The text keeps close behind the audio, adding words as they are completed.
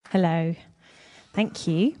Hello. Thank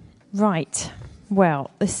you. Right.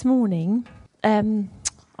 Well, this morning, I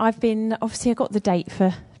got the date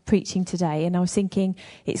for preaching today, and I was thinking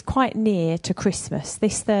it's quite near to Christmas.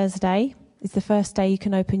 This Thursday is the first day you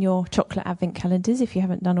can open your chocolate advent calendars if you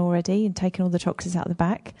haven't done already and taken all the chocolates out the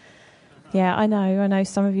back. Yeah, I know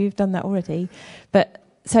some of you have done that already. But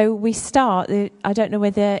so we start, I don't know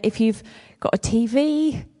whether if you've got a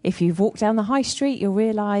TV, if you've walked down the high street, you'll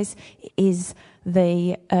realise it is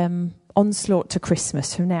the onslaught to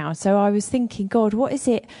Christmas from now. So I was thinking, God, what is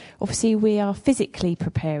it? Obviously, we are physically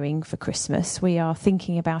preparing for Christmas. We are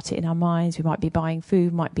thinking about it in our minds. We might be buying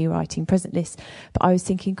food, might be writing present lists. But I was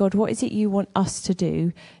thinking, God, what is it you want us to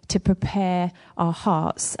do to prepare our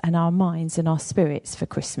hearts and our minds and our spirits for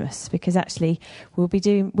Christmas? Because actually, we'll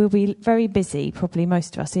be very busy, probably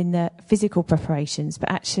most of us, in the physical preparations. But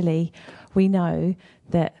actually, we know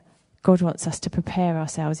that God wants us to prepare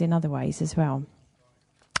ourselves in other ways as well.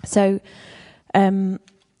 So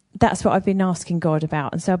that's what I've been asking God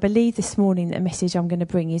about. And so I believe this morning that the message I'm going to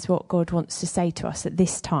bring is what God wants to say to us at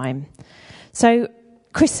this time. So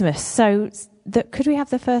Christmas. So could we have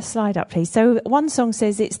the first slide up, please? So one song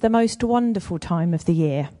says it's the most wonderful time of the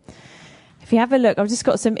year. If you have a look, I've just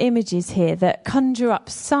got some images here that conjure up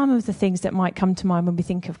some of the things that might come to mind when we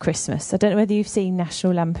think of Christmas. I don't know whether you've seen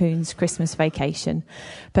National Lampoon's Christmas Vacation,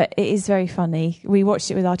 but it is very funny. We watched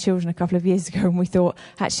it with our children a couple of years ago and we thought,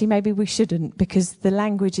 actually, maybe we shouldn't because the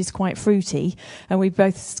language is quite fruity. And we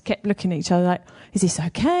both kept looking at each other like, is this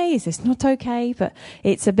okay? Is this not okay? But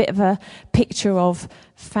it's a bit of a picture of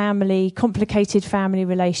family, complicated family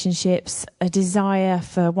relationships, a desire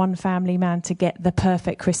for one family man to get the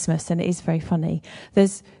perfect Christmas, and it is very funny.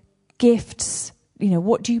 There's gifts,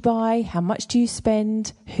 what do you buy? How much do you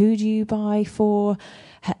spend? Who do you buy for?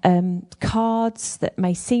 Cards that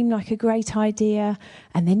may seem like a great idea,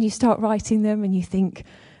 and then you start writing them and you think,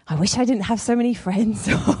 I wish I didn't have so many friends.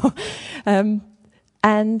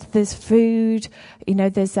 And there's food,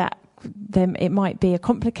 there's that. Then it might be a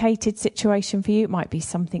complicated situation for you. It might be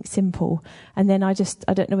something simple. And then I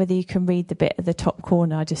don't know whether you can read the bit at the top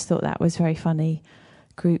corner. I just thought that was very funny.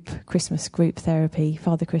 Christmas group therapy.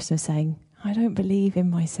 Father Christmas saying, I don't believe in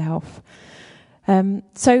myself.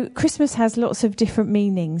 So Christmas has lots of different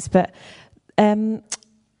meanings, but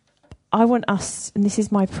I want us, and this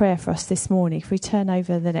is my prayer for us this morning. If we turn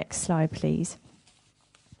over the next slide, please.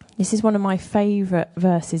 This is one of my favourite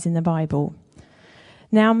verses in the Bible.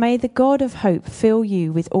 Now may the God of hope fill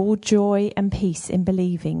you with all joy and peace in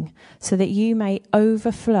believing, so that you may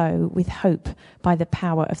overflow with hope by the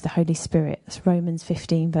power of the Holy Spirit. That's Romans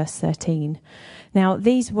 15, verse 13. Now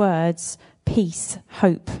these words, peace,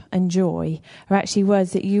 hope and joy, are actually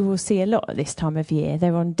words that you will see a lot at this time of year.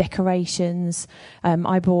 They're on decorations.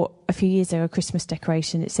 I bought a few years ago a Christmas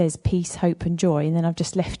decoration. It says peace, hope and joy, and then I've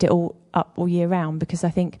just left it all up all year round because I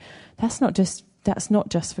think that's not just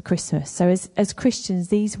for Christmas. So as Christians,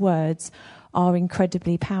 these words are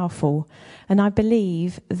incredibly powerful. And I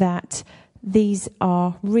believe that these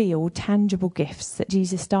are real, tangible gifts that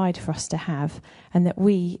Jesus died for us to have and that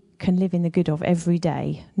we can live in the good of every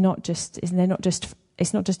day. It's not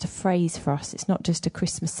just a phrase for us. It's not just a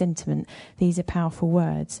Christmas sentiment. These are powerful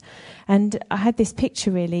words. And I had this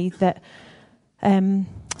picture really that...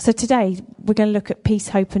 So today we're going to look at peace,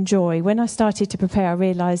 hope and joy. When I started to prepare, I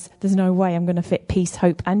realised there's no way I'm going to fit peace,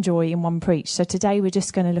 hope and joy in one preach. So today we're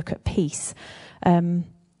just going to look at peace.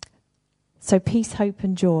 So peace, hope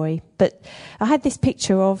and joy. But I had this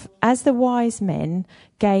picture of as the wise men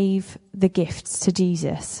gave the gifts to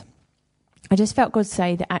Jesus, I just felt God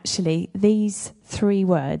say that actually these three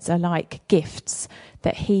words are like gifts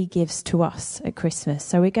that he gives to us at Christmas.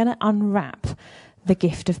 So we're going to unwrap the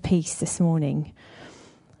gift of peace this morning.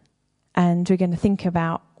 And we're going to think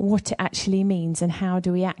about what it actually means and how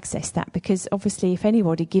do we access that. Because obviously if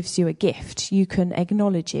anybody gives you a gift, you can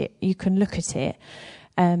acknowledge it, you can look at it,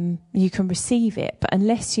 you can receive it. But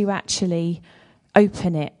unless you actually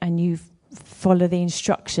open it and you follow the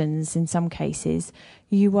instructions in some cases,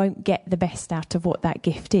 you won't get the best out of what that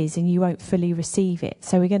gift is and you won't fully receive it.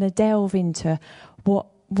 So we're going to delve into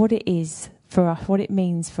what it is for us, what it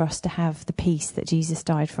means for us to have the peace that Jesus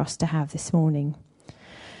died for us to have this morning.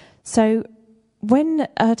 So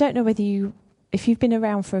I don't know whether if you've been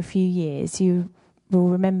around for a few years, you will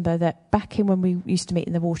remember that back in when we used to meet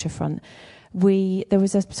in the waterfront, there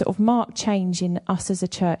was a sort of marked change in us as a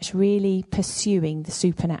church really pursuing the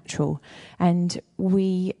supernatural. And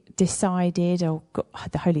we decided, or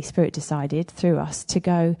the Holy Spirit decided through us to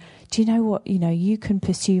go, do you know what? You can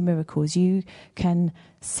pursue miracles. You can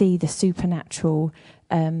see the supernatural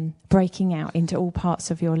breaking out into all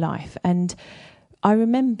parts of your life. And I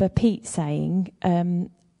remember Pete saying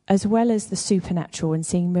as well as the supernatural and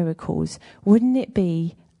seeing miracles, wouldn't it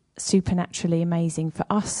be supernaturally amazing for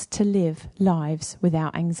us to live lives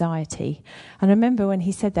without anxiety? And I remember when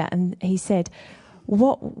he said that, and he said,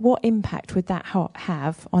 what impact would that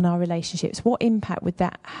have on our relationships? What impact would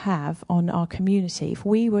that have on our community if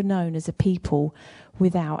we were known as a people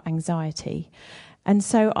without anxiety? And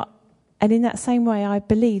so, and in that same way, I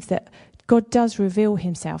believe that God does reveal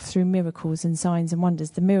himself through miracles and signs and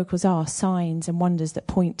wonders. The miracles are signs and wonders that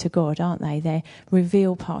point to God, aren't they? They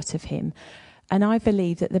reveal part of him. And I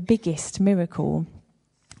believe that the biggest miracle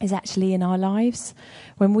is actually in our lives.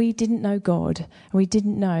 When we didn't know God, and we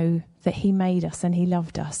didn't know that he made us and he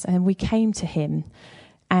loved us, and we came to him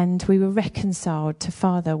and we were reconciled to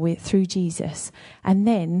Father through Jesus. And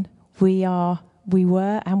then we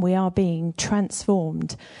were and we are being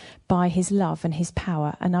transformed by his love and his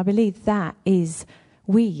power. And I believe that is,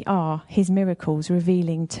 we are his miracles we're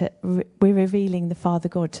revealing the Father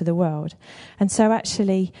God to the world. And so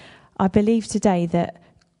actually, I believe today that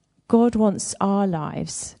God wants our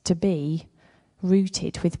lives to be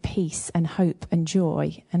rooted with peace and hope and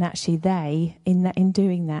joy. And actually in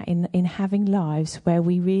doing that, in having lives where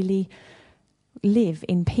we really live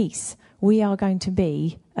in peace, we are going to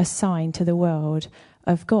be a sign to the world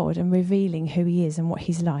of God and revealing who he is and what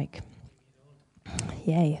he's like.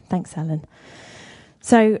 Yay, thanks, Alan.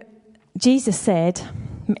 So Jesus said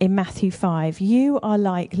in Matthew 5, "You are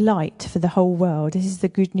like light for the whole world." This is the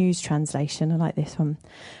Good News translation. I like this one.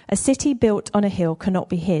 "A city built on a hill cannot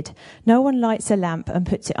be hid. No one lights a lamp and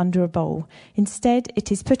puts it under a bowl. Instead,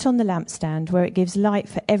 it is put on the lampstand where it gives light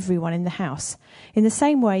for everyone in the house. In the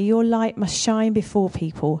same way, your light must shine before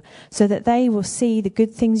people so that they will see the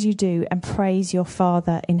good things you do and praise your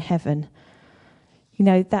Father in heaven." You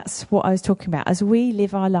know, that's what I was talking about. As we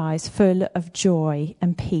live our lives full of joy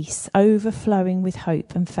and peace, overflowing with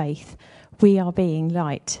hope and faith, we are being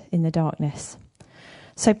light in the darkness.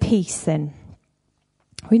 So peace then.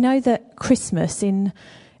 We know that Christmas, in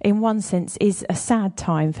one sense, is a sad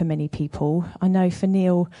time for many people. I know for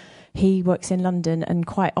Neil, he works in London, and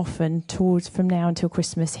quite often from now until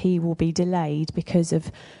Christmas, he will be delayed because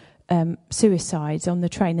of suicides on the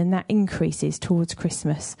train, and that increases towards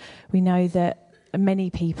Christmas. We know that many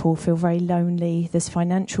people feel very lonely. There's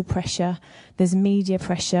financial pressure. There's media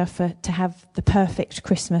pressure to have the perfect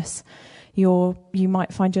Christmas. You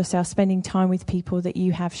might find yourself spending time with people that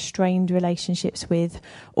you have strained relationships with,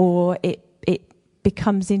 or it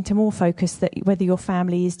becomes into more focus that whether your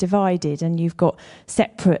family is divided and you've got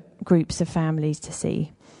separate groups of families to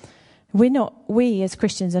see. We as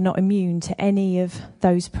Christians are not immune to any of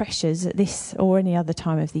those pressures at this or any other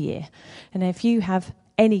time of the year. And if you have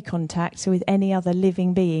any contact with any other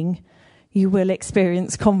living being, you will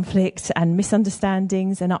experience conflict and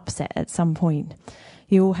misunderstandings and upset at some point.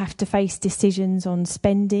 You will have to face decisions on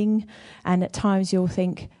spending, and at times you'll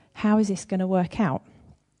think, how is this going to work out?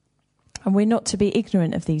 And we're not to be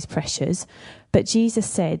ignorant of these pressures, but Jesus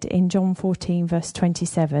said in John 14 verse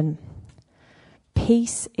 27,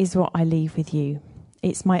 "Peace is what I leave with you.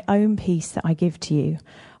 It's my own peace that I give to you.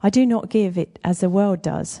 I do not give it as the world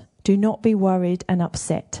does. Do not be worried and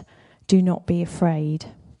upset. Do not be afraid."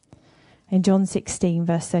 In John 16,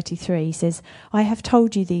 verse 33, he says, "I have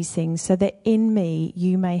told you these things so that in me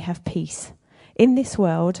you may have peace. In this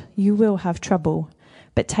world you will have trouble,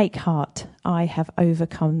 but take heart, I have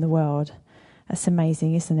overcome the world." That's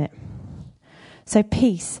amazing, isn't it? So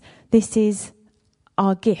peace, this is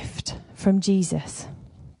our gift from Jesus.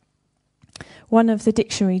 One of the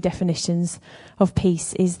dictionary definitions of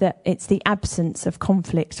peace is that it's the absence of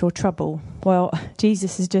conflict or trouble. Well,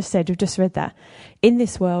 Jesus has just said, we've just read that, in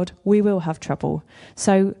this world we will have trouble.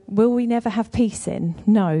 So will we never have peace in?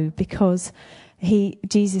 No, because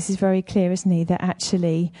Jesus is very clear, isn't he, that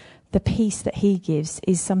actually the peace that he gives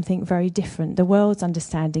is something very different. The world's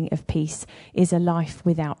understanding of peace is a life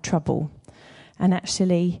without trouble. And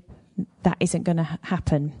actually that isn't going to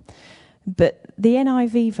happen. But the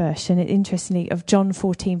NIV version, interestingly, of John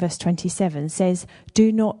 14 verse 27 says,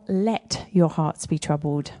 "Do not let your hearts be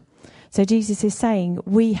troubled." So Jesus is saying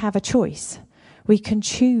we have a choice. We can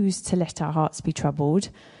choose to let our hearts be troubled.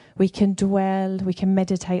 We can dwell, we can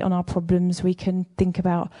meditate on our problems. We can think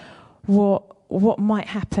about what might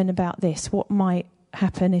happen about this. What might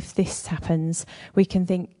happen if this happens? We can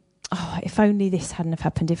think, oh, if only this hadn't have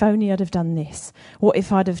happened. If only I'd have done this. What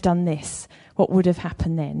if I'd have done this? What would have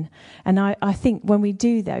happened then? And I think when we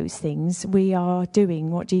do those things, we are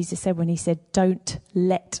doing what Jesus said when he said, don't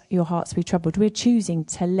let your hearts be troubled. We're choosing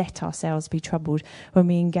to let ourselves be troubled when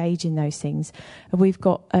we engage in those things. And we've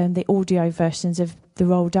got the audio versions of the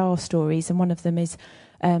Roald Dahl stories, and one of them is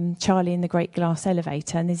Charlie in the Great Glass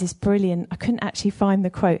Elevator, and there's this brilliant, I couldn't actually find the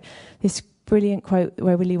quote, this brilliant quote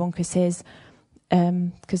where Willy Wonka says,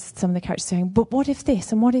 because some of the characters are saying, but what if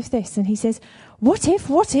this and what if this? And he says, what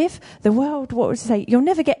if the world, what would it say? You'll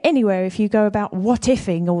never get anywhere if you go about what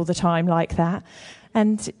ifing all the time like that.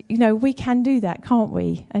 And, we can do that, can't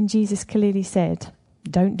we? And Jesus clearly said,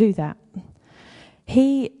 don't do that.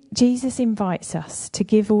 Jesus invites us to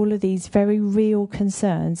give all of these very real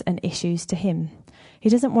concerns and issues to him. He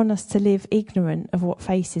doesn't want us to live ignorant of what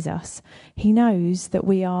faces us. He knows that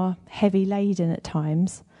we are heavy laden at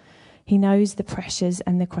times. He knows the pressures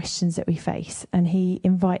and the questions that we face, and he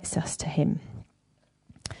invites us to him.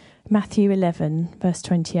 Matthew 11, verse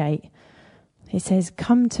 28, it says,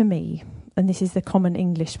 come to me. And this is the Common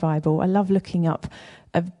English Bible. I love looking up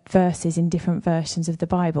verses in different versions of the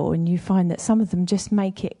Bible, and you find that some of them just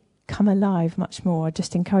make it come alive much more. I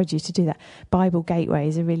just encourage you to do that. Bible Gateway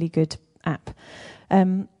is a really good app.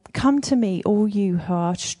 Come to me, all you who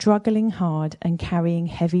are struggling hard and carrying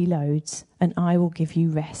heavy loads, and I will give you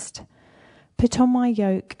rest. Put on my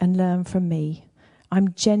yoke and learn from me.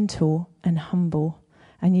 I'm gentle and humble,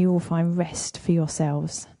 and you will find rest for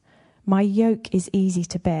yourselves. My yoke is easy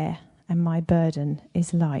to bear, and my burden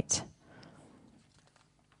is light.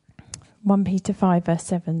 1 Peter 5 verse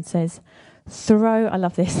 7 says, I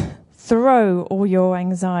love this, throw all your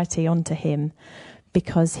anxiety onto him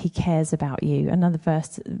because he cares about you. Another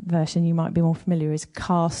version you might be more familiar with is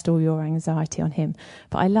cast all your anxiety on him.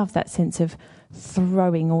 But I love that sense of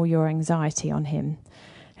throwing all your anxiety on him.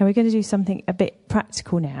 And we're going to do something a bit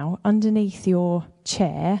practical now. Underneath your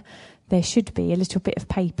chair, there should be a little bit of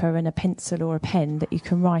paper and a pencil or a pen that you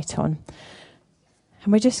can write on.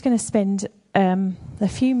 And we're just going to spend a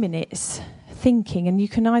few minutes thinking, and you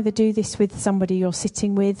can either do this with somebody you're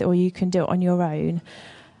sitting with or you can do it on your own.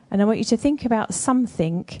 And I want you to think about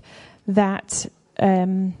something that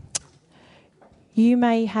you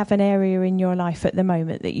may have an area in your life at the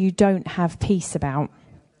moment that you don't have peace about.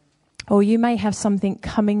 Or you may have something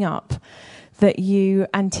coming up that you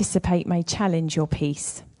anticipate may challenge your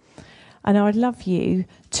peace. And I'd love you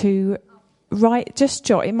to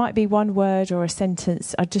jot, it might be one word or a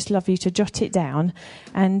sentence. I'd just love you to jot it down.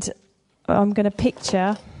 And I'm going to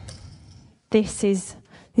picture, this is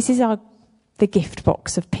the gift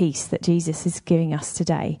box of peace that Jesus is giving us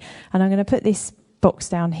today. And I'm going to put this box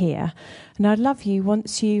down here. And I'd love you,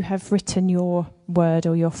 once you have written your word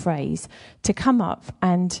or your phrase, to come up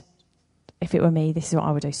and, if it were me, this is what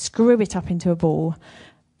I would do, screw it up into a ball.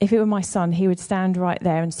 If it were my son, he would stand right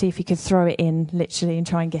there and see if he could throw it in, literally, and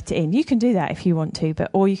try and get it in. You can do that if you want to,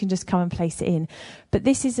 or you can just come and place it in. But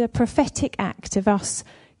this is a prophetic act of us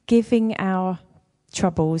giving our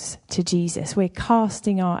troubles to Jesus. We're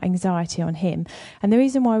casting our anxiety on him. And the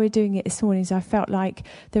reason why we're doing it this morning is I felt like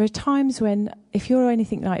there are times when, if you're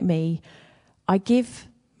anything like me, I give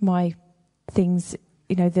my things,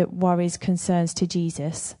 the worries, concerns to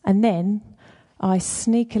Jesus, and then I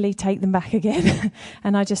sneakily take them back again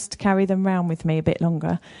and I just carry them round with me a bit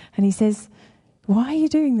longer. And he says, why are you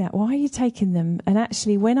doing that? Why are you taking them? And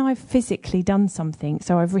actually, when I've physically done something,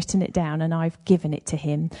 so I've written it down and I've given it to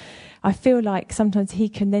him, I feel like sometimes he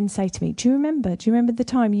can then say to me, do you remember the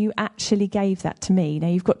time you actually gave that to me? Now,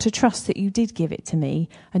 you've got to trust that you did give it to me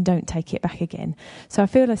and don't take it back again. So I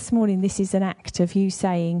feel this morning this is an act of you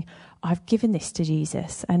saying, I've given this to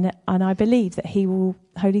Jesus, and I believe that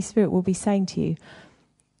Holy Spirit will be saying to you,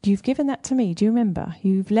 you've given that to me, do you remember?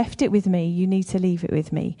 You've left it with me, you need to leave it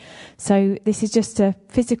with me. So this is just a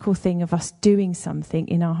physical thing of us doing something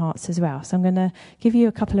in our hearts as well. So I'm going to give you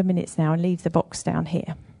a couple of minutes now and leave the box down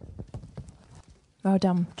here. Well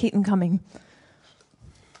done, keep them coming.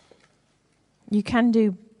 You can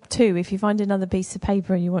do two. If you find another piece of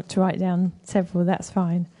paper and you want to write down several, that's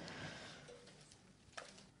fine.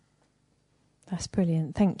 That's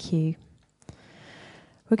brilliant. Thank you.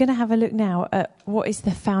 We're going to have a look now at what is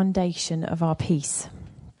the foundation of our peace.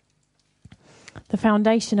 The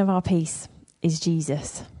foundation of our peace is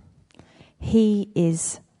Jesus. He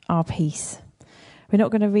is our peace. We're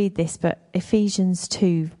not going to read this, but Ephesians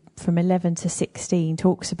 2 from 11 to 16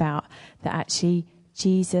 talks about that actually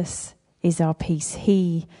Jesus is our peace.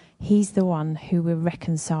 He's the one who we're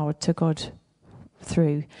reconciled to God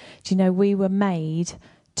through. Do you know, we were made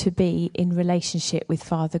to be in relationship with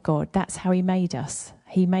Father God. That's how he made us.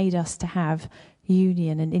 He made us to have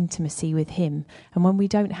union and intimacy with him. And when we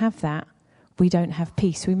don't have that, we don't have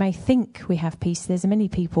peace. We may think we have peace. There's many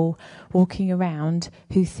people walking around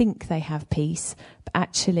who think they have peace, but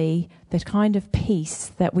actually the kind of peace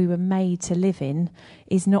that we were made to live in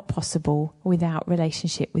is not possible without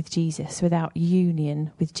relationship with Jesus, without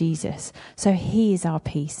union with Jesus. So he is our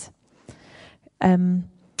peace.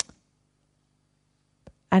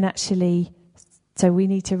 And actually, so we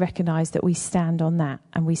need to recognise that we stand on that,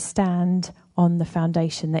 and we stand on the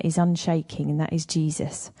foundation that is unshaking, and that is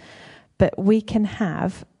Jesus. But we can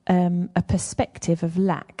have a perspective of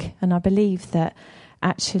lack, and I believe that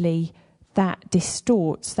actually that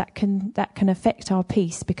distorts, that can affect our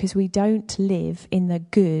peace, because we don't live in the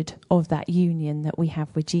good of that union that we have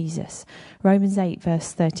with Jesus. Romans 8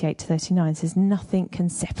 verse 38 to 39 says nothing can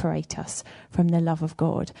separate us from the love of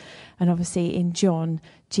God. And obviously in John,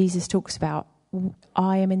 Jesus talks about,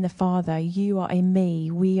 I am in the Father, you are in me,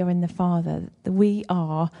 we are in the Father. We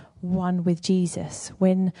are one with Jesus.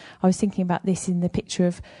 When I was thinking about this in the picture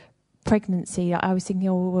of pregnancy, I was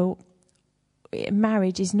thinking,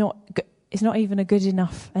 marriage is not even a good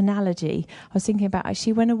enough analogy. I was thinking about,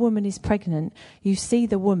 actually, when a woman is pregnant, you see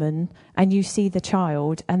the woman and you see the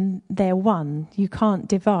child, and they're one. You can't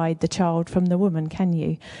divide the child from the woman, can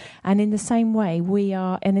you? And in the same way, we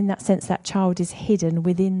are, and in that sense, that child is hidden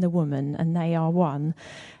within the woman, and they are one.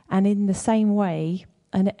 And in the same way,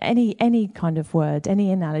 and any kind of word,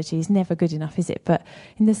 any analogy is never good enough, is it? But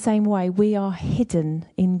in the same way, we are hidden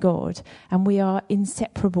in God, and we are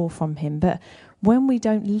inseparable from him. But when we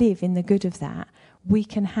don't live in the good of that, we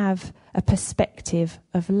can have a perspective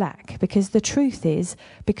of lack. Because the truth is,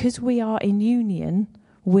 because we are in union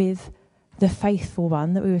with the faithful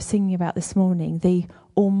one that we were singing about this morning, the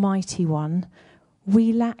Almighty One,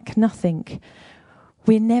 we lack nothing.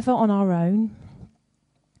 We're never on our own.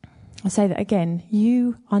 I'll say that again.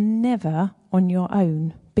 You are never on your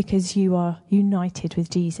own, because you are united with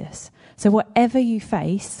Jesus. So whatever you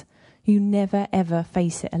face, you never ever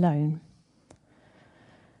face it alone.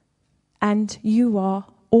 And you are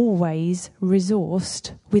always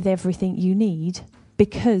resourced with everything you need,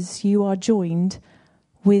 because you are joined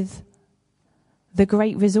with the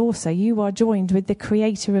great resourcer. You are joined with the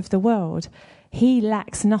creator of the world. He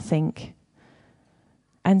lacks nothing.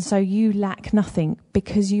 And so you lack nothing,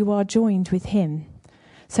 because you are joined with him.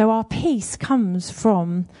 So our peace comes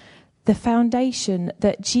from the foundation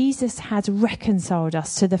that Jesus has reconciled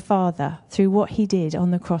us to the Father through what he did on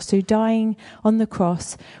the cross. Through dying on the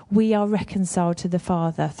cross, we are reconciled to the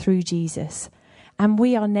Father through Jesus. And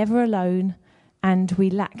we are never alone, and we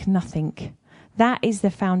lack nothing. That is the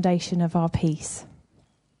foundation of our peace.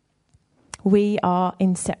 We are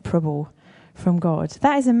inseparable from God.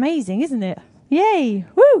 That is amazing, isn't it? Yay!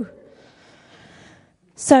 Woo!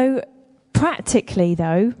 So practically,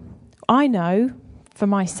 though, I know for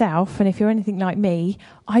myself, and if you're anything like me,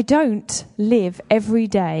 I don't live every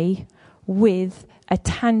day with a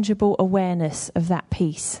tangible awareness of that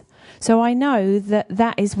peace. So I know that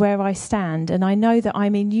that is where I stand, and I know that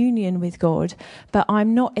I'm in union with God, but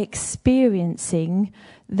I'm not experiencing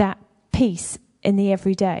that peace in the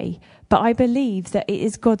everyday. But I believe that it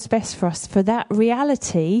is God's best for us, for that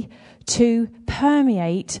reality to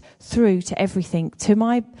permeate through to everything, to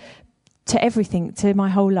my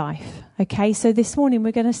whole life. Okay, so this morning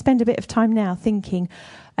we're going to spend a bit of time now thinking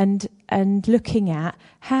and looking at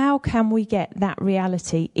how can we get that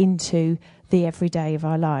reality into the everyday of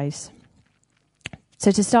our lives.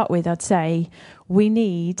 So to start with, I'd say we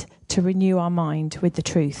need to renew our mind with the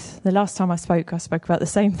truth. The last time I spoke about the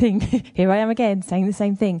same thing. Here I am again saying the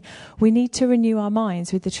same thing. We need to renew our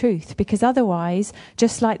minds with the truth, because otherwise,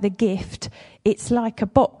 just like the gift, it's like a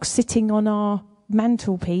box sitting on our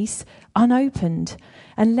mantelpiece unopened.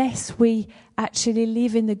 Unless we actually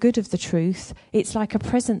live in the good of the truth, it's like a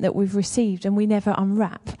present that we've received and we never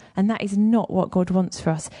unwrap. And that is not what God wants for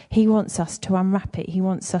us. He wants us to unwrap it. He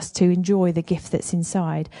wants us to enjoy the gift that's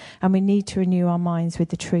inside. And we need to renew our minds with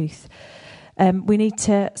the truth.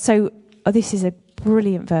 This is a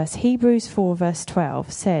brilliant verse. Hebrews 4 verse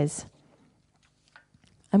 12 says,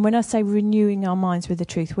 and when I say renewing our minds with the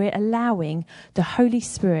truth, we're allowing the Holy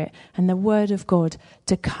Spirit and the Word of God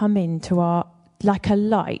to come into our, like a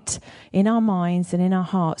light in our minds and in our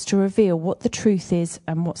hearts, to reveal what the truth is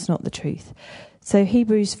and what's not the truth. So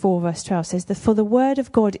Hebrews 4 verse 12 says, for the Word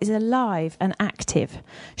of God is alive and active,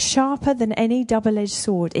 sharper than any double-edged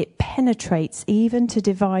sword. It penetrates even to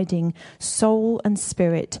dividing soul and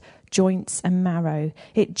spirit, joints and marrow.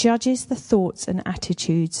 It judges the thoughts and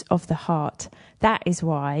attitudes of the heart. That is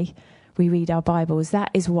why we read our Bibles. That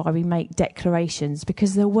is why we make declarations,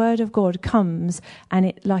 because the Word of God comes and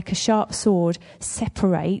it, like a sharp sword,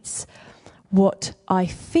 separates what I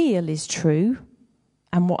feel is true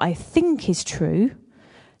and what I think is true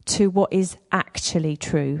to what is actually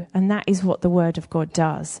true. And that is what the Word of God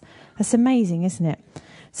does. That's amazing, isn't it?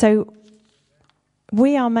 So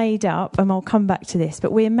we are made up, and I'll come back to this,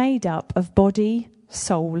 but we're made up of body,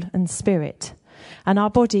 soul and spirit. And our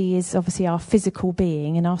body is obviously our physical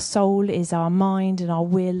being, and our soul is our mind and our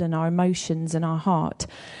will and our emotions and our heart.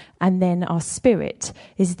 And then our spirit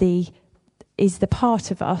is the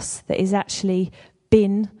part of us that is actually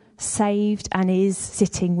been saved and is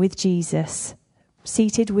sitting with Jesus,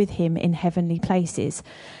 seated with him in heavenly places.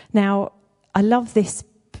 Now, I love this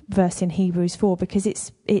verse in Hebrews 4 because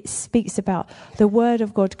it speaks about the word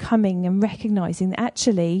of God coming and recognizing that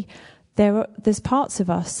actually there's parts of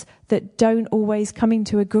us that don't always come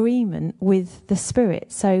into agreement with the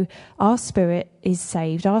Spirit. So our spirit is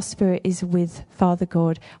saved, our spirit is with Father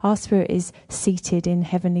God, our spirit is seated in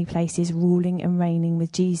heavenly places, ruling and reigning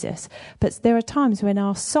with Jesus. But there are times when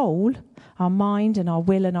our soul, our mind and our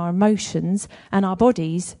will and our emotions and our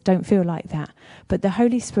bodies don't feel like that. But the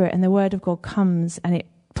Holy Spirit and the Word of God comes and it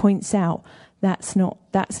points out that's not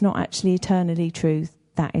actually eternally true.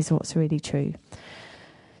 That is what's really true.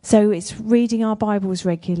 So it's reading our Bibles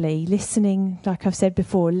regularly, listening, like I've said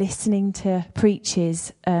before, listening to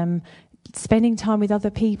preachers, spending time with other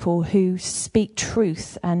people who speak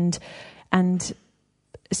truth, and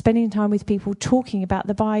spending time with people talking about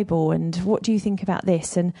the Bible and what do you think about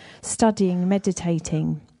this, and studying,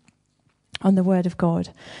 meditating on the Word of God.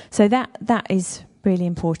 So that is really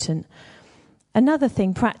important. Another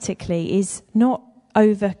thing practically is not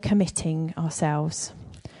over-committing ourselves.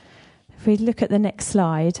 If we look at the next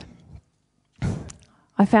slide,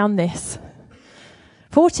 I found this.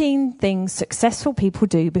 14 things successful people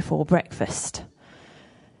do before breakfast.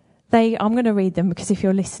 I'm going to read them because if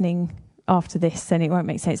you're listening after this, then it won't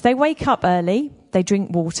make sense. They wake up early, they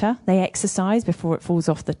drink water, they exercise before it falls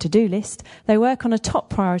off the to-do list, they work on a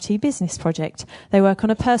top priority business project, they work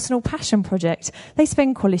on a personal passion project, they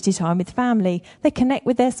spend quality time with family, they connect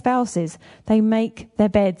with their spouses, they make their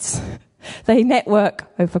beds, they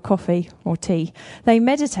network over coffee or tea. They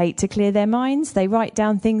meditate to clear their minds. They write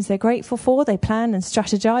down things they're grateful for. They plan and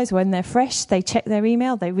strategize when they're fresh. They check their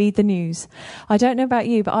email. They read the news. I don't know about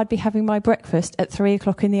you, but I'd be having my breakfast at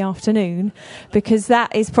 3:00 in the afternoon because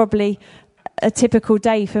that is probably a typical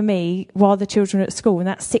day for me while the children are at school, and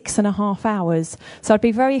that's 6.5 hours. So I'd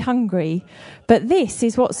be very hungry. But this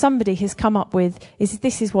is what somebody has come up with,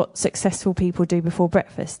 this is what successful people do before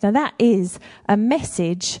breakfast. Now that is a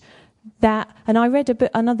message and I read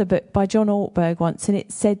another book by John Ortberg once, and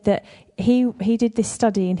it said that he did this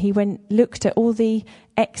study and he looked at all the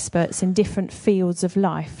experts in different fields of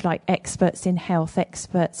life, like experts in health,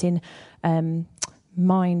 experts in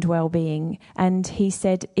mind well-being, and he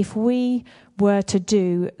said if we were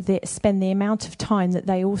to spend the amount of time that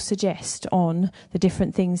they all suggest on the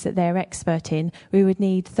different things that they're expert in, we would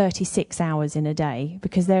need 36 hours in a day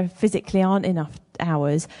because there physically aren't enough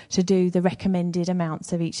hours to do the recommended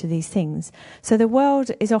amounts of each of these things. So the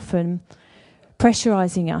world is often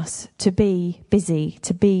pressurizing us to be busy,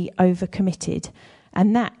 to be overcommitted,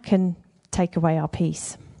 and that can take away our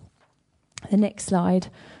peace. The next slide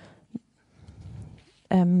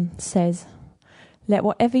says, let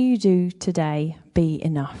whatever you do today be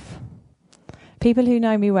enough. People who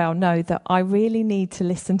know me well know that I really need to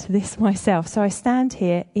listen to this myself. So I stand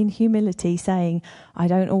here in humility saying, I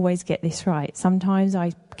don't always get this right. Sometimes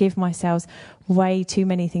I give myself way too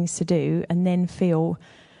many things to do and then feel,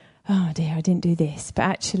 oh dear, I didn't do this. But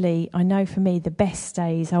actually, I know for me the best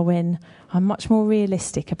days are when I'm much more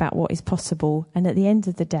realistic about what is possible. And at the end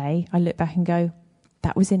of the day, I look back and go,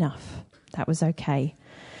 that was enough. That was okay.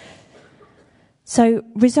 So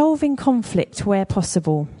resolving conflict where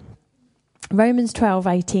possible. Romans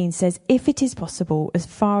 12:18 says, if it is possible, as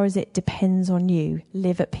far as it depends on you,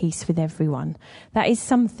 live at peace with everyone. That is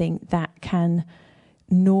something that can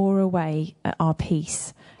gnaw away at our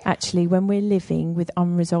peace, actually, when we're living with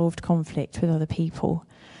unresolved conflict with other people.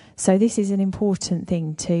 So this is an important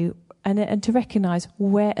thing and to recognise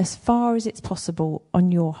where, as far as it's possible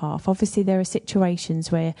on your half. Obviously, there are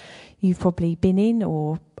situations where you've probably been in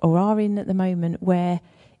or are in at the moment where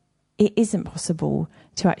it isn't possible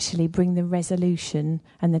to actually bring the resolution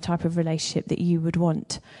and the type of relationship that you would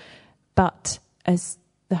want. But as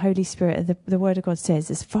the Holy Spirit, the Word of God says,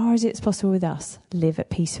 as far as it's possible with us, live at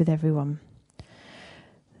peace with everyone.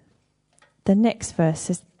 The next verse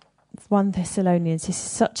is 1 Thessalonians. This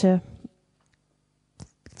is such a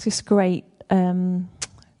great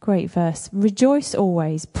verse. Rejoice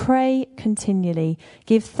always, pray continually,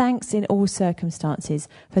 give thanks in all circumstances,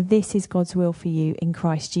 for this is God's will for you in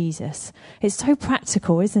Christ Jesus. It's so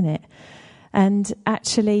practical, isn't it? And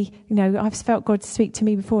actually, I've felt God speak to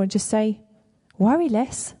me before and just say, worry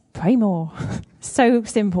less, pray more. So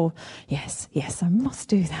simple. Yes, I must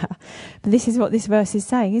do that. But this is what this verse is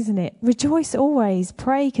saying, isn't it? Rejoice always,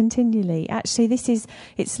 pray continually. Actually,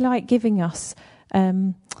 it's like giving us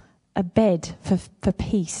a bed for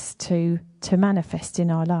peace to manifest in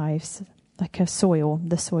our lives, like the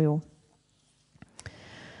soil.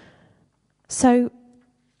 So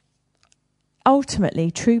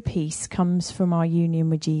ultimately, true peace comes from our union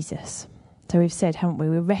with Jesus. So we've said, haven't we?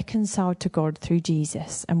 We're reconciled to God through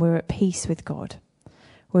Jesus, and we're at peace with God.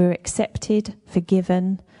 We're accepted,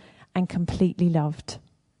 forgiven, and completely loved.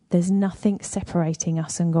 There's nothing separating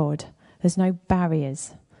us and God. There's no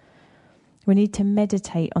barriers. We need to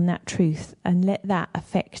meditate on that truth and let that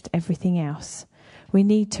affect everything else. We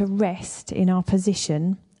need to rest in our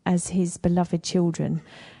position as his beloved children.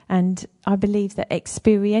 And I believe that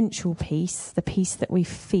experiential peace, the peace that we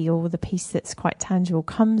feel, the peace that's quite tangible,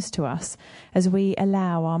 comes to us as we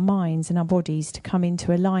allow our minds and our bodies to come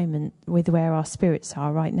into alignment with where our spirits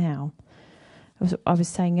are right now. I was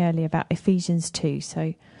saying earlier about Ephesians 2.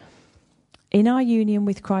 So in our union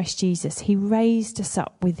with Christ Jesus, he raised us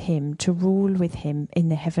up with him to rule with him in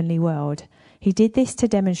the heavenly world. He did this to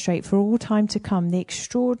demonstrate for all time to come the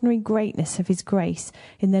extraordinary greatness of his grace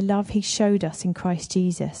in the love he showed us in Christ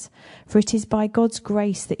Jesus. For it is by God's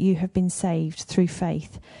grace that you have been saved through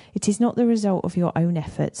faith. It is not the result of your own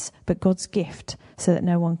efforts, but God's gift, so that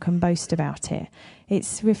no one can boast about it.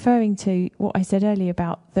 It's referring to what I said earlier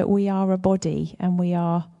about that we are a body and we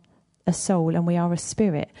are a soul and we are a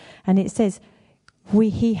spirit. And it says,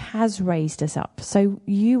 he has raised us up. So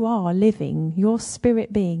you are living, your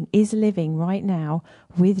spirit being is living right now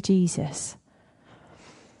with Jesus.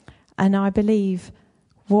 And I believe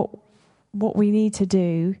what we need to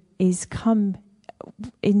do is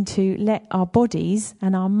let our bodies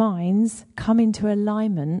and our minds come into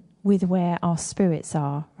alignment with where our spirits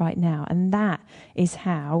are right now. And that is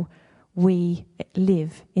how we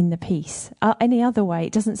live in the peace. Any other way,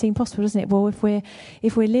 it doesn't seem possible, doesn't it? Well,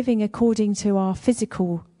 if we're living according to our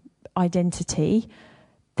physical identity,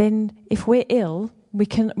 then if we're ill, we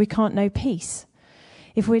can't know peace.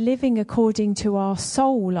 If we're living according to our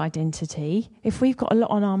soul identity, if we've got a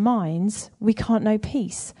lot on our minds, we can't know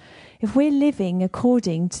peace. If we're living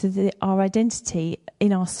according to our identity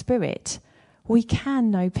in our spirit, we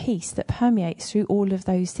can know peace that permeates through all of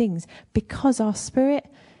those things because our spirit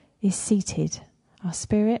is seated. Our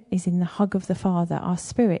spirit is in the hug of the Father. Our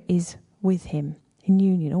spirit is with him in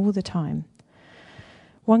union all the time.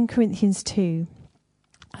 1 Corinthians 2,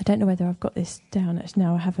 I don't know whether I've got this down. Actually,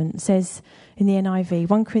 no, I haven't. It says in the NIV,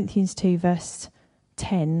 1 Corinthians 2 verse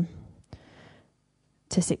 10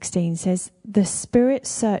 to 16 says, "The Spirit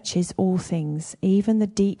searches all things, even the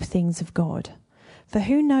deep things of God. For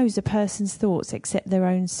who knows a person's thoughts except their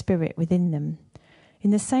own spirit within them? In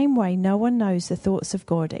the same way, no one knows the thoughts of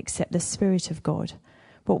God except the Spirit of God.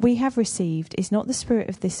 What we have received is not the spirit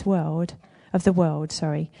of the world,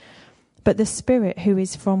 but the Spirit who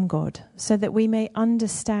is from God, so that we may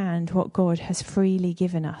understand what God has freely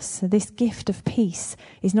given us." So this gift of peace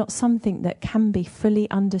is not something that can be fully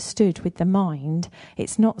understood with the mind.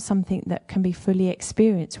 It's not something that can be fully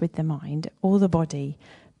experienced with the mind or the body,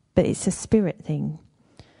 but it's a spirit thing.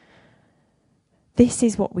 This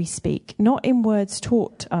is what we speak, not in words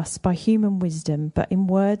taught us by human wisdom, but in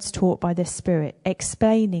words taught by the Spirit,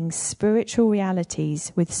 explaining spiritual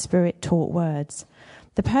realities with Spirit-taught words.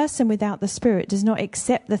 The person without the Spirit does not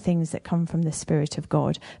accept the things that come from the Spirit of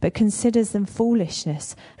God, but considers them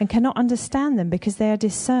foolishness and cannot understand them because they are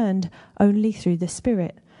discerned only through the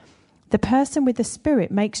Spirit. The person with the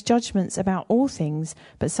Spirit makes judgments about all things,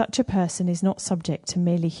 but such a person is not subject to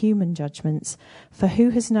merely human judgments. For who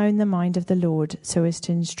has known the mind of the Lord so as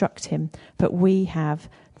to instruct him? But we have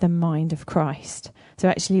the mind of Christ. So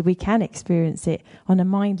actually we can experience it on a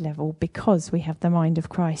mind level because we have the mind of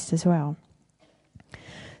Christ as well.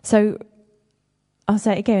 So I'll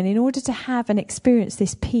say it again, in order to have and experience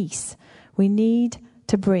this peace, we need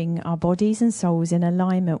to bring our bodies and souls in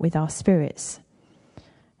alignment with our spirits.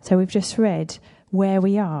 So we've just read where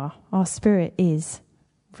we are. Our spirit is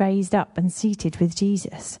raised up and seated with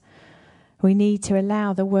Jesus. We need to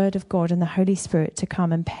allow the Word of God and the Holy Spirit to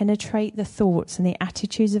come and penetrate the thoughts and the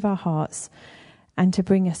attitudes of our hearts and to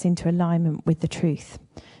bring us into alignment with the truth.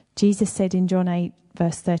 Jesus said in John 8,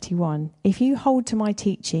 verse 31, "If you hold to my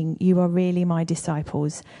teaching, you are really my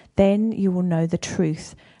disciples. Then you will know the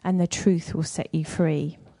truth, and the truth will set you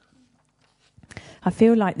free." I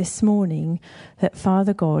feel like this morning that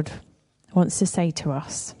Father God wants to say to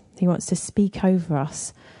us, he wants to speak over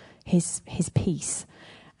us his peace.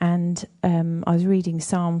 And I was reading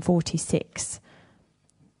Psalm 46.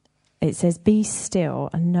 It says, "Be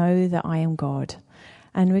still and know that I am God."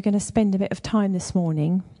 And we're going to spend a bit of time this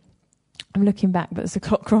morning, I'm looking back, but there's a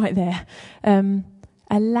clock right there,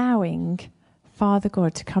 allowing Father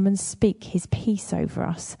God to come and speak his peace over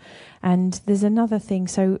us. And there's another thing.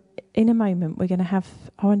 So in a moment, we're going to have,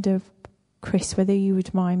 I wonder, Chris, whether you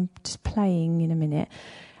would mind just playing in a minute.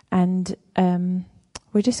 And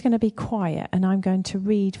we're just going to be quiet, and I'm going to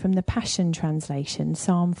read from the Passion Translation,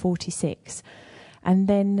 Psalm 46. And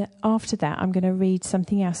then after that, I'm going to read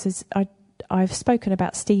something else. I've spoken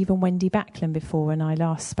about Steve and Wendy Backlund before when I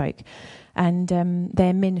last spoke, and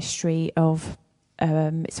their ministry of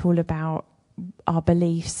it's all about our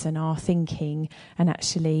beliefs and our thinking, and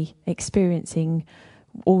actually experiencing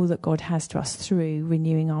all that God has to us through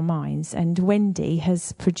renewing our minds. And Wendy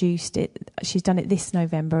has produced it. She's done it this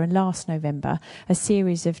November and last November, a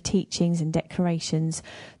series of teachings and declarations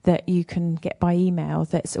that you can get by email.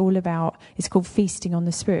 That's all about, it's called Feasting on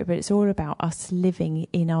the Spirit, but it's all about us living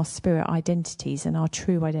in our spirit identities and our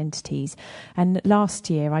true identities. And last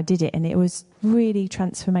year I did it, and it was really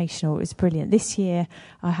transformational. It was brilliant. This year,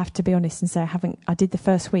 I have to be honest and say I did the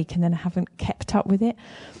first week and then I haven't kept up with it.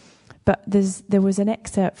 But there was an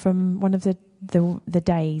excerpt from one of the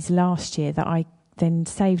days last year that I then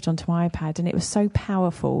saved onto my iPad, and it was so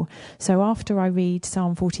powerful. So after I read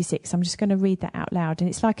Psalm 46, I'm just going to read that out loud, and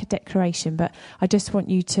it's like a declaration, but I just want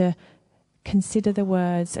you to consider the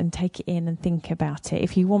words and take it in and think about it.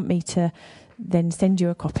 If you want me to then send you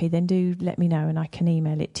a copy, then do let me know and I can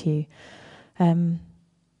email it to you.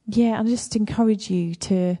 I just encourage you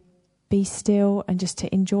to be still and just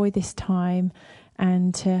to enjoy this time,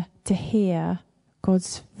 and to hear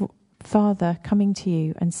God's Father coming to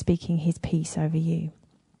you and speaking his peace over you.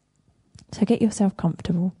 So get yourself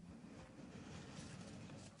comfortable.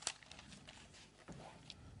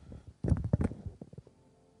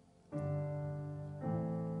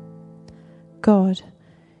 God,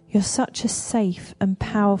 you're such a safe and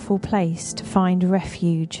powerful place to find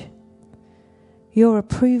refuge. You're a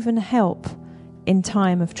proven help in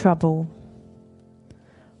time of trouble.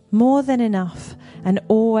 More than enough and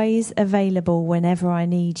always available whenever I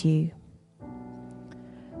need you.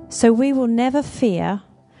 So we will never fear,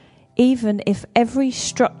 even if every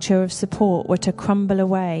structure of support were to crumble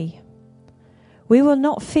away. We will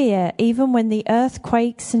not fear even when the earth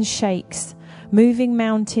quakes and shakes, moving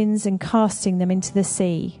mountains and casting them into the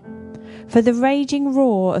sea. For the raging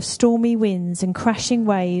roar of stormy winds and crashing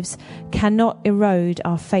waves cannot erode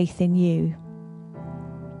our faith in you.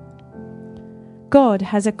 God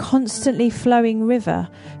has a constantly flowing river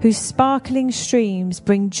whose sparkling streams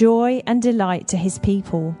bring joy and delight to his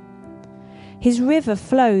people. His river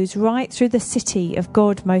flows right through the city of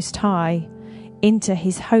God Most High into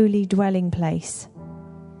his holy dwelling place.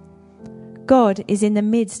 God is in the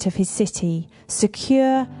midst of his city,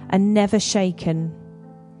 secure and never shaken.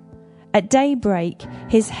 At daybreak,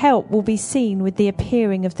 his help will be seen with the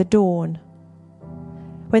appearing of the dawn.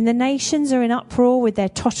 When the nations are in uproar with their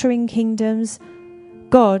tottering kingdoms,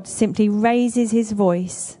 God simply raises his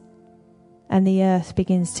voice and the earth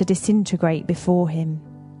begins to disintegrate before him.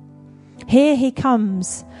 Here he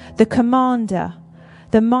comes, the commander,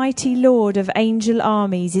 the mighty Lord of angel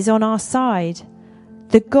armies is on our side.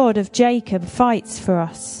 The God of Jacob fights for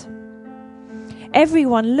us.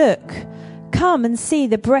 Everyone look, come and see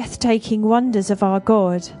the breathtaking wonders of our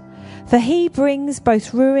God, for he brings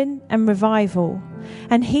both ruin and revival,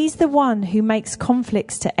 and he's the one who makes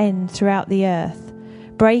conflicts to end throughout the earth,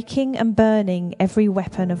 breaking and burning every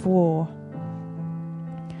weapon of war.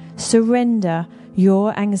 Surrender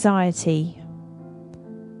your anxiety.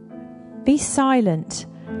 Be silent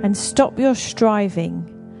and stop your striving,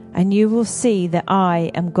 and you will see that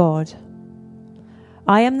I am God.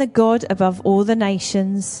 I am the God above all the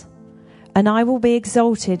nations, and I will be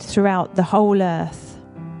exalted throughout the whole earth.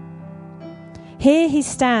 Here he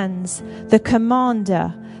stands, the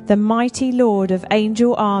commander, the mighty Lord of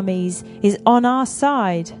angel armies is on our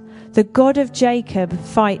side. The God of Jacob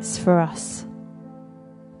fights for us.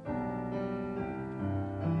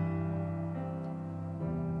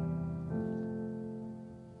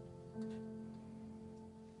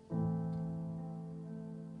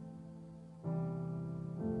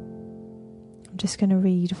 I'm just going to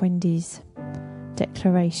read Wendy's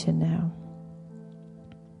declaration now.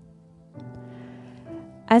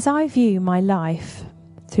 As I view my life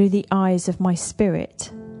through the eyes of my spirit,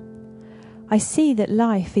 I see that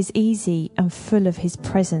life is easy and full of his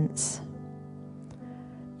presence.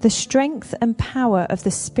 The strength and power of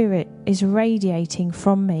the Spirit is radiating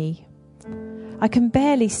from me. I can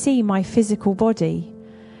barely see my physical body.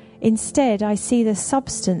 Instead, I see the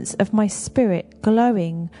substance of my spirit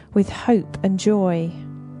glowing with hope and joy.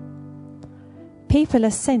 People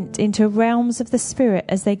are sent into realms of the Spirit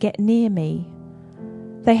as they get near me.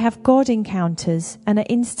 They have God encounters and are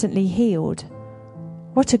instantly healed.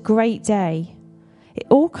 What a great day. It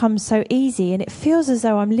all comes so easy, and it feels as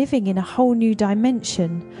though I'm living in a whole new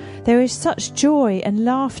dimension. There is such joy and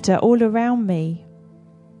laughter all around me.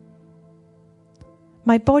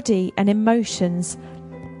 My body and emotions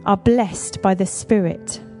are blessed by the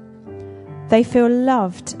Spirit. They feel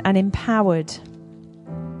loved and empowered.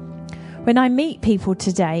 When I meet people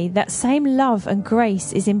today, that same love and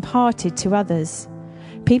grace is imparted to others.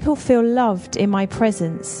 People feel loved in my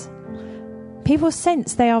presence. People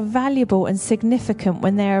sense they are valuable and significant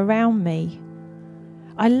when they're around me.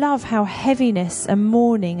 I love how heaviness and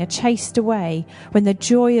mourning are chased away when the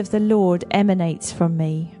joy of the Lord emanates from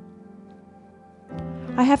me.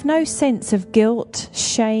 I have no sense of guilt,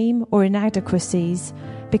 shame, or inadequacies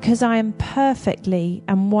because I am perfectly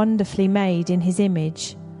and wonderfully made in His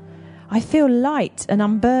image. I feel light and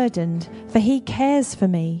unburdened, for He cares for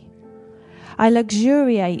me. I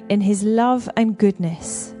luxuriate in His love and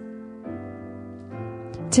goodness.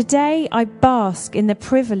 Today I bask in the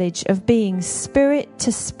privilege of being spirit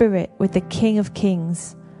to spirit with the King of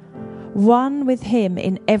Kings, one with Him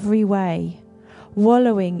in every way,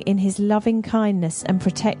 wallowing in His loving kindness and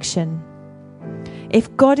protection.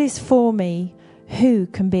 If God is for me, who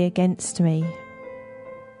can be against me?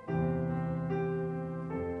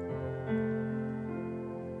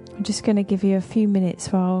 I'm just going to give you a few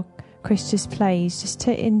minutes while Chris just plays, just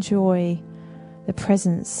to enjoy the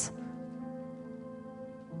presence.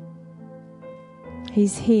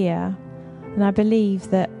 He's here, and I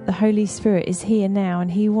believe that the Holy Spirit is here now,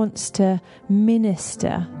 and He wants to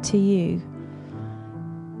minister to you.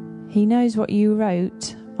 He knows what you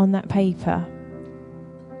wrote on that paper,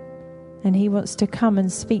 and He wants to come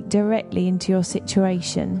and speak directly into your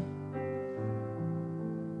situation.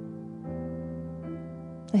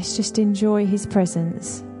 Let's just enjoy His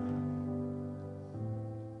presence.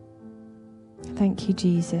 Thank you,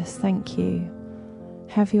 Jesus. Thank you.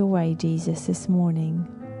 Have your way, Jesus, this morning.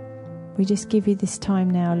 We just give you this time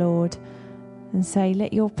now, Lord, and say,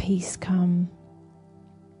 let your peace come.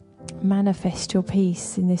 Manifest your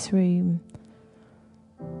peace in this room.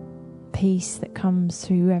 Peace that comes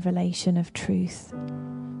through revelation of truth.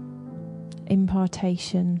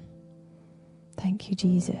 Impartation. Thank you,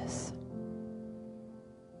 Jesus.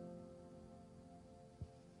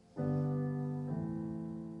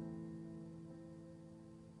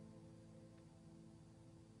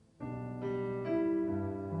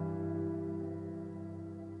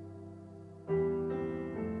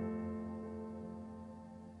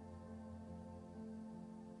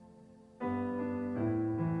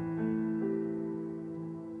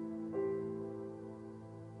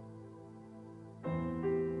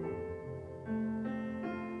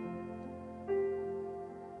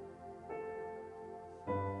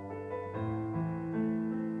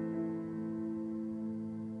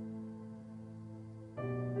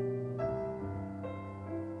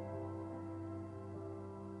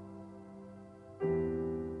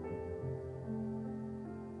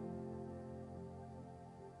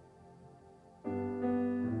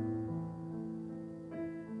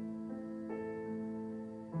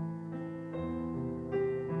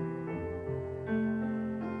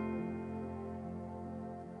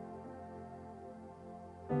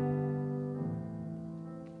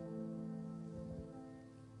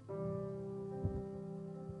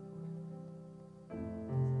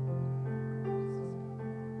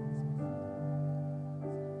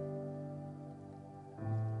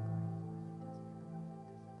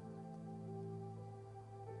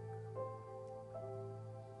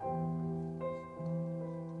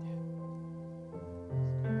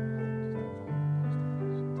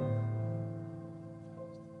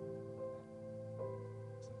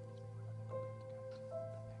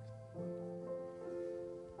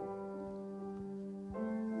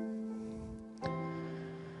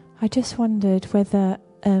 I just wondered whether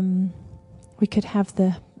we could have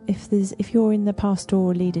if you're in the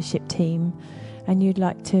pastoral leadership team and you'd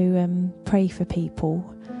like to pray for people,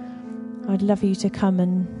 I'd love you to come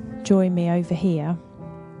and join me over here.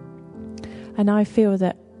 And I feel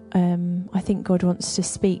that I think God wants to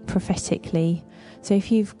speak prophetically. So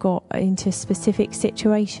if you've got into specific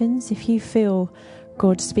situations, if you feel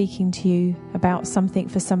God speaking to you about something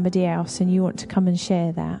for somebody else and you want to come and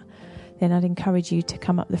share that, then I'd encourage you to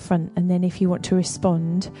come up the front. And then if you want to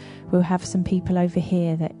respond, we'll have some people over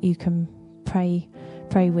here that you can pray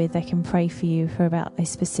with. They can pray for you for about a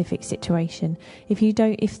specific situation. If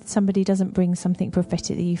somebody doesn't bring something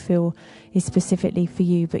prophetic that you feel is specifically for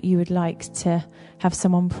you, but you would like to have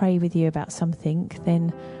someone pray with you about something,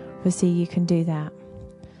 then obviously you can do that.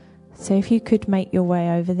 So if you could make your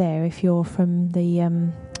way over there, if you're from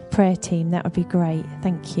the prayer team, that would be great.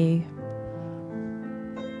 Thank you.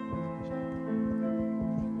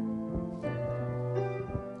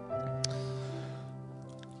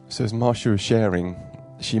 So as Marsha was sharing,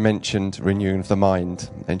 she mentioned renewing of the mind,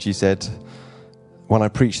 and she said, when I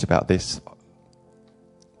preached about this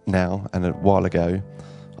now and a while ago,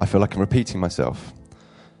 I feel like I'm repeating myself.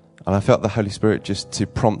 And I felt the Holy Spirit just to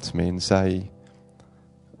prompt me and say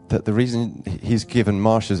that the reason he's given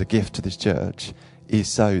Marsha as a gift to this church is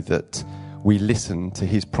so that we listen to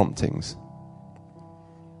his promptings.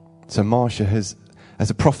 So Marsha has, as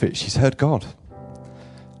a prophet, she's heard God.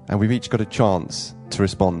 And we've each got a chance to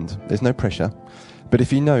respond. There's no pressure. But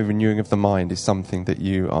if you know renewing of the mind is something that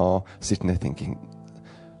you are sitting there thinking,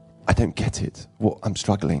 I don't get it, I'm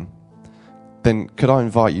struggling, then could I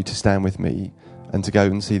invite you to stand with me and to go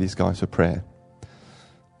and see these guys for prayer?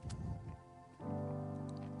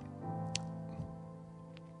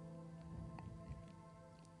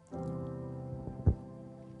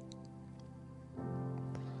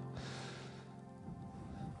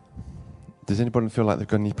 Does anybody feel like they've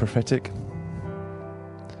got any prophetic?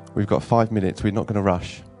 We've got 5 minutes. We're not going to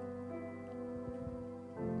rush.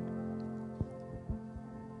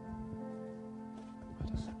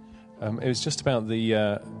 It was just about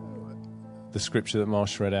the scripture that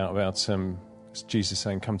Marsha read out about Jesus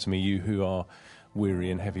saying, "Come to me, you who are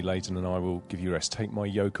weary and heavy laden, and I will give you rest. Take my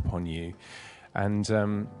yoke upon you." And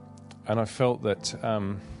I felt that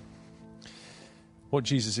what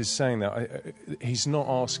Jesus is saying there, he's not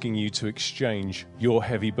asking you to exchange your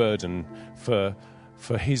heavy burden for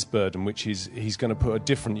his burden, which is he's going to put a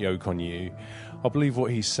different yoke on you. I believe what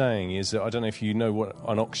he's saying is that, I don't know if you know what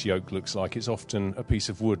an ox yoke looks like. It's often a piece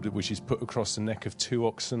of wood which is put across the neck of 2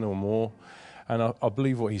 oxen or more. And I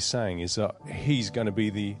believe what he's saying is that he's going to be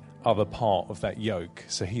the other part of that yoke.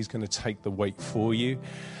 So he's going to take the weight for you.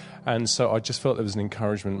 And so I just felt there was an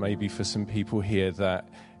encouragement maybe for some people here that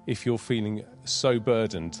if you're feeling so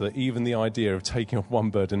burdened that even the idea of taking off one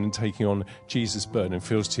burden and taking on Jesus' burden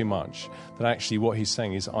feels too much, that actually what he's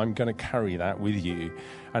saying is, I'm going to carry that with you.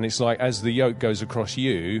 And it's like as the yoke goes across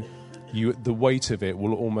you, the weight of it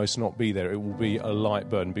will almost not be there. It will be a light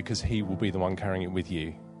burden because he will be the one carrying it with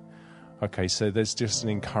you. Okay, so there's just an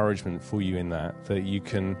encouragement for you in that you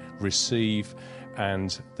can receive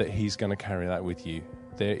and that he's going to carry that with you.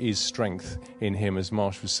 There is strength in him, as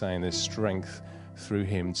Marsha was saying, there's strength through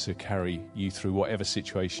him to carry you through whatever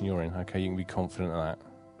situation you're in. Okay, you can be confident of that.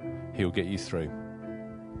 He'll get you through.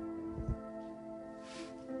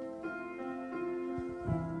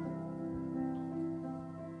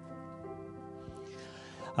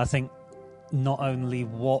 I think not only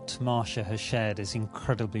what Marsha has shared is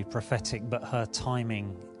incredibly prophetic, but her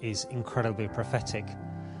timing is incredibly prophetic.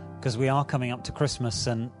 Because we are coming up to Christmas,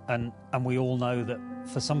 and we all know that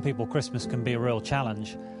for some people Christmas can be a real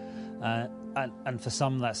challenge. And for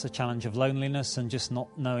some, that's a challenge of loneliness and just not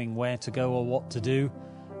knowing where to go or what to do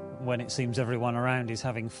when it seems everyone around is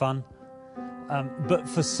having fun. But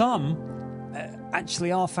for some,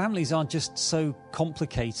 actually our families are just so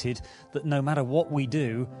complicated that no matter what we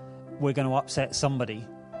do, we're going to upset somebody.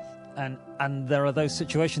 And there are those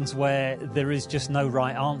situations where there is just no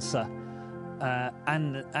right answer.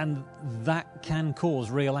 And that can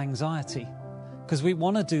cause real anxiety. Because we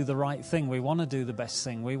want to do the right thing. We want to do the best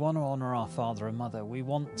thing. We want to honour our father and mother. We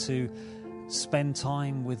want to spend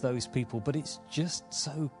time with those people. But it's just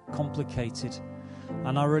so complicated.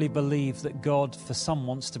 And I really believe that God, for some,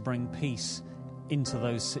 wants to bring peace into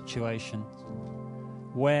those situations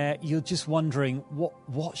where you're just wondering,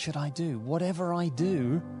 what should I do? Whatever I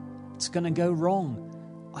do, it's going to go wrong.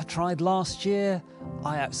 I tried last year,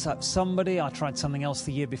 I upset somebody, I tried something else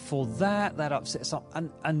the year before that upset something,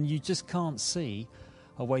 and you just can't see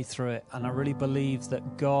a way through it. And I really believe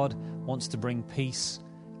that God wants to bring peace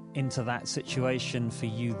into that situation for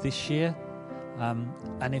you this year.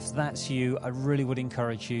 And if that's you, I really would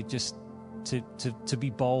encourage you just to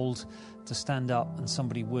be bold, to stand up, and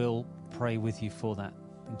somebody will pray with you for that.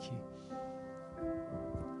 Thank you.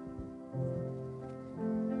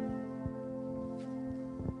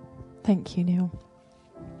 Thank you, Neil.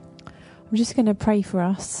 I'm just going to pray for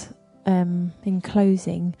us in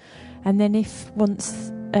closing, and then if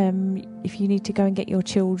you need to go and get your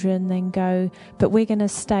children, then go. But we're going to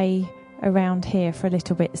stay around here for a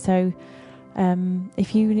little bit. So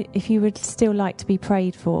if you would still like to be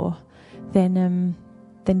prayed for, then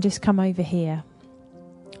just come over here.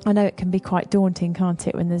 I know it can be quite daunting, can't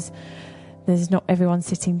it, when there's not everyone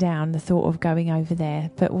sitting down, the thought of going over there,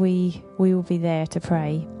 but we will be there to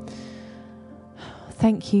pray.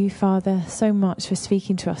 Thank you, Father, so much for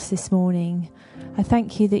speaking to us this morning. I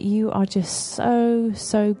thank you that you are just so,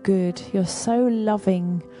 so good. You're so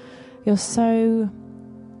loving. You're just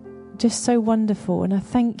so wonderful. And I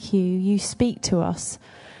thank you. You speak to us.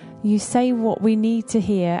 You say what we need to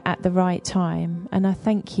hear at the right time. And I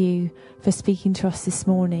thank you for speaking to us this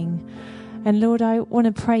morning. And Lord, I want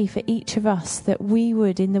to pray for each of us that we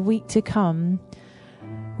would, in the week to come,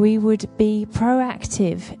 we would be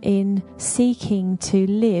proactive in seeking to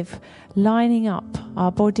live, lining up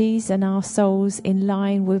our bodies and our souls in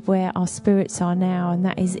line with where our spirits are now, and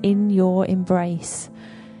that is in your embrace,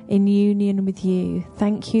 in union with you.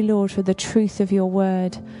 Thank you, Lord, for the truth of your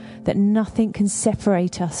word, that nothing can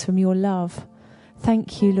separate us from your love.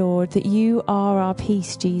 Thank you, Lord, that you are our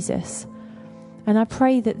peace, Jesus. And I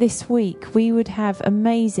pray that this week we would have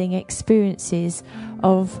amazing experiences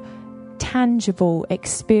of tangible,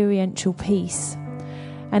 experiential peace.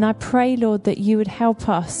 And I pray, Lord, that you would help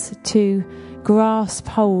us to grasp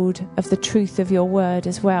hold of the truth of your word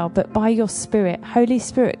as well. But by your Spirit, Holy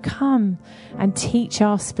Spirit, come and teach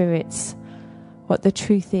our spirits what the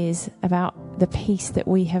truth is about the peace that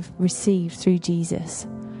we have received through Jesus.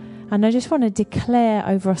 And I just want to declare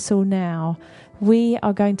over us all now, we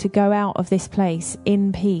are going to go out of this place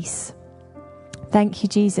in peace. Thank you,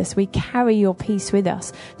 Jesus. We carry your peace with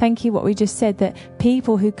us. Thank you, what we just said, that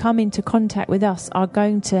people who come into contact with us are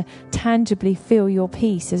going to tangibly feel your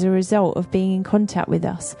peace as a result of being in contact with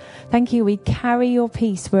us. Thank you. We carry your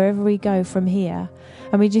peace wherever we go from here.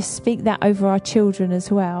 And we just speak that over our children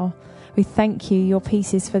as well. We thank you. Your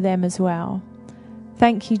peace is for them as well.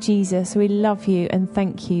 Thank you, Jesus. We love you and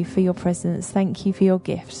thank you for your presence. Thank you for your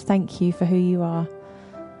gift. Thank you for who you are.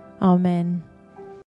 Amen.